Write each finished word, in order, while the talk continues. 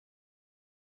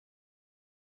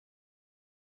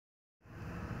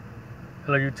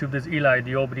Hello YouTube, this is Eli,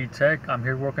 the OBD Tech. I'm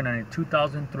here working on a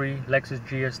 2003 Lexus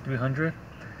GS300.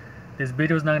 This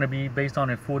video is not going to be based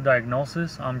on a full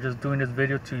diagnosis. I'm just doing this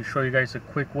video to show you guys a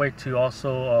quick way to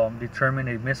also determine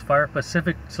a misfire,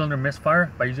 specific cylinder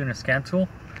misfire, by using a Scantool.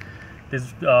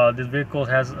 This vehicle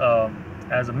has a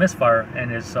misfire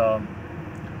and is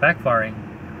backfiring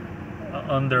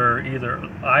under either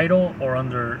idle or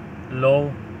under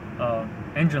low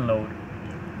engine load.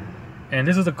 And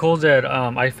this is the codes that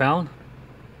I found.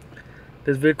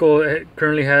 This vehicle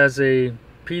currently has a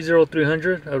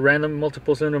P0300, a random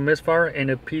multiple cylinder misfire,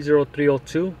 and a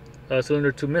P0302,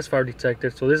 cylinder 2 misfire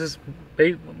detected. So this is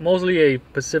mostly a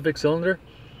Pacific cylinder,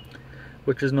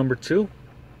 which is number 2.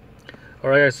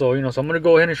 Alright guys, so I'm going to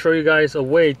go ahead and show you guys a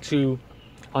way to,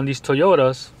 on these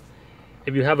Toyotas,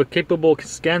 if you have a capable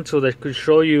scan tool that could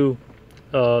show you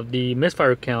the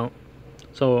misfire count.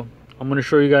 So I'm going to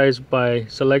show you guys by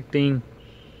selecting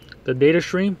the data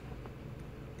stream,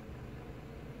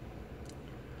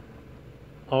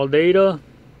 all data,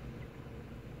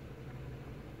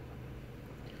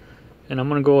 and I'm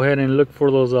going to go ahead and look for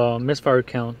those misfire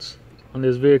counts on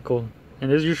this vehicle.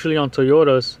 And this is usually on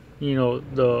Toyotas,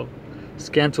 the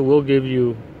scan tool will give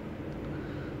you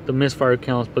the misfire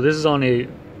counts, but this is on a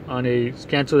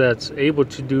scan tool that's able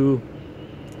to do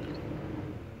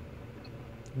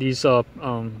these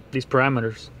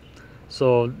parameters.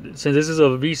 So since this is a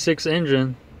V6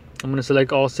 engine, I'm going to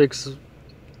select all 6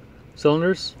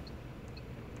 cylinders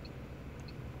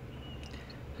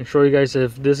and show you guys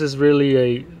if this is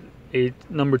really a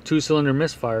number 2 cylinder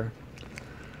misfire.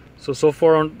 So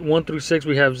far on 1 through 6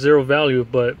 we have 0 value,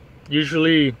 but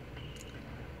usually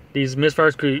these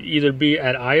misfires could either be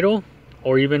at idle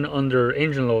or even under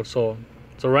engine load. So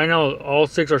right now all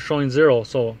 6 are showing 0.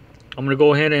 So I'm going to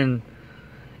go ahead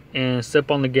and step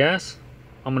on the gas.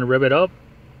 I'm going to rev it up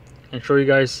and show you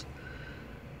guys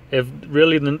if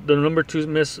really the number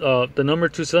 2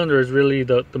 cylinder is really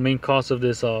the main cause of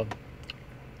this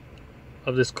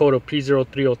code of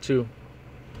P0302.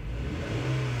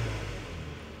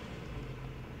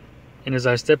 And as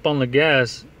I step on the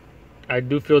gas, I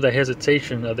do feel the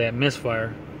hesitation of that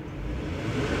misfire.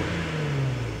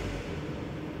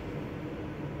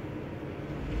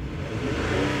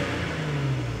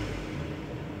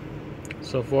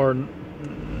 So far,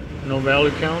 no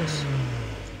value counts.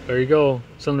 There you go.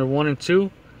 Cylinder 1 and 2.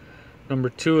 Number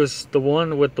 2 is the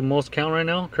one with the most count right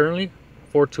now, currently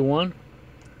 421.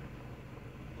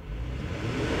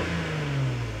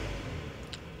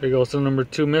 There you go. Cylinder number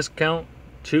 2 miscount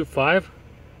 25.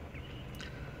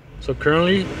 So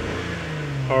currently,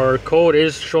 our code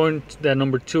is showing that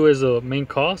number 2 is the main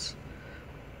cause.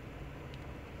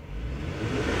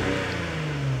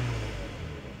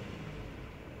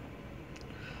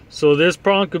 So this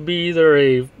problem could be either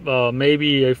a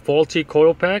maybe a faulty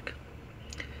coil pack,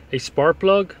 a spark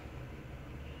plug,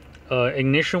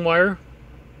 ignition wire,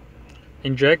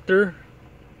 injector,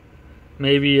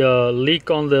 maybe a leak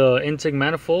on the intake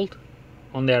manifold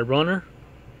on that runner.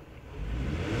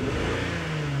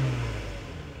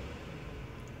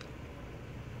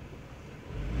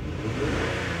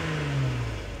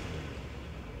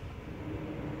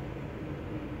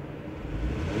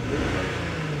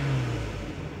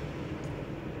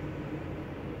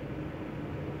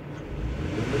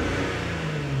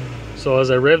 So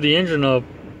as I rev the engine up,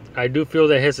 I do feel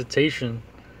that hesitation,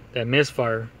 that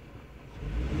misfire.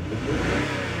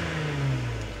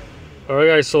 Alright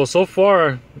guys, so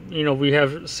far, we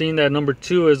have seen that number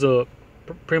 2 is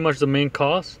pretty much the main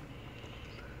cause.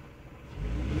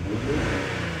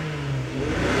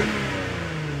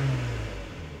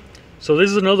 So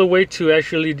this is another way to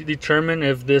actually determine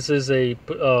if this is a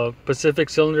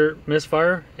Pacific cylinder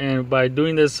misfire, and by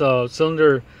doing this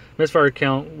cylinder misfire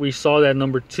count, we saw that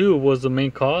number 2 was the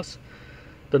main cause.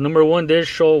 The number 1 did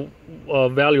show a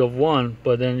value of 1,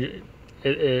 but then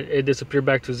it disappeared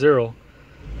back to 0.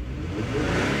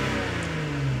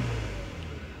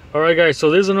 Alright guys, so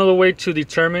this is another way to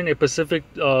determine a Pacific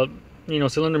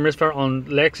cylinder misfire on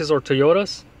Lexus or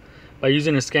Toyotas by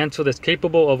using a scan tool that's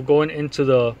capable of going into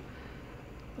the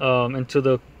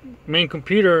main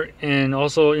computer and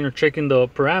also checking the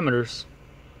parameters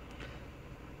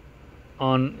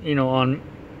on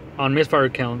misfire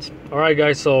counts. Alright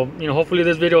guys, so hopefully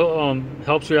this video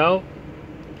helps you out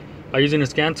by using a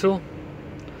scan tool.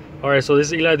 Alright, so this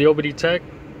is Eli, the OBD Tech.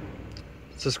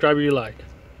 Subscribe if you like.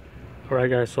 Alright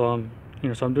guys, so I'm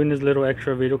doing this little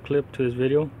extra video clip to this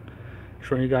video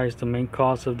showing you guys the main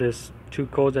cause of this 2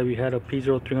 codes that we had, a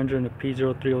P0300 and a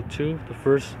P0302. The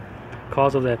first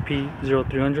cause of that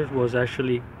P0300 was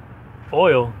actually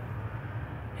oil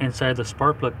inside the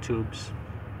spark plug tubes.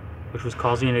 which was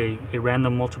causing a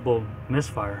random multiple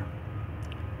misfire.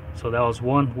 So that was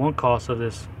one cause of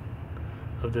this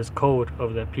code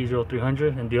of the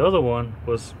P0300, and the other one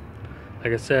was,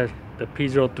 like I said, the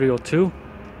P0302.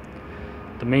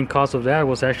 The main cause of that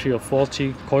was actually a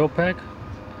faulty coil pack.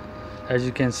 As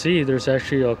you can see, there's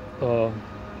actually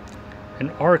an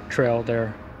arc trail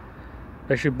there.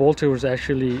 Actually, voltage was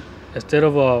actually, instead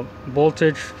of a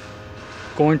voltage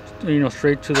going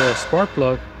straight to the spark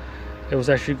plug, it was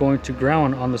actually going to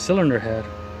ground on the cylinder head.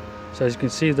 So as you can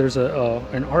see, there's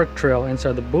an arc trail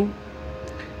inside the boot.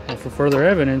 And for further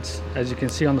evidence, as you can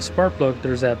see on the spark plug,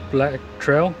 there's that black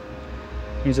trail.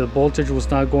 It means the voltage was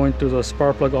not going through the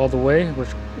spark plug all the way,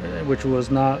 which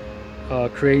was not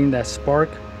creating that spark,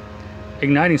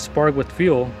 igniting spark with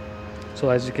fuel. So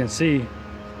as you can see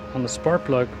on the spark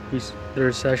plug,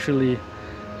 there's actually,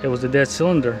 it was a dead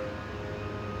cylinder.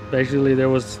 Basically there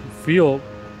was fuel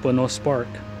but no spark.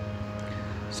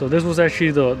 So this was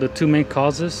actually the two main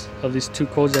causes of these two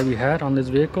codes that we had on this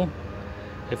vehicle: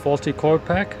 a faulty coil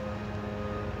pack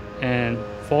and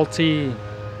faulty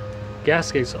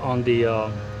gaskets on the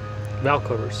valve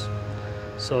covers.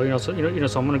 So so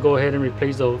I'm gonna go ahead and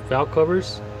replace the valve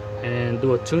covers and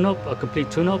do a complete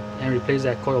tune-up and replace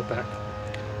that coil pack.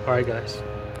 All right, guys.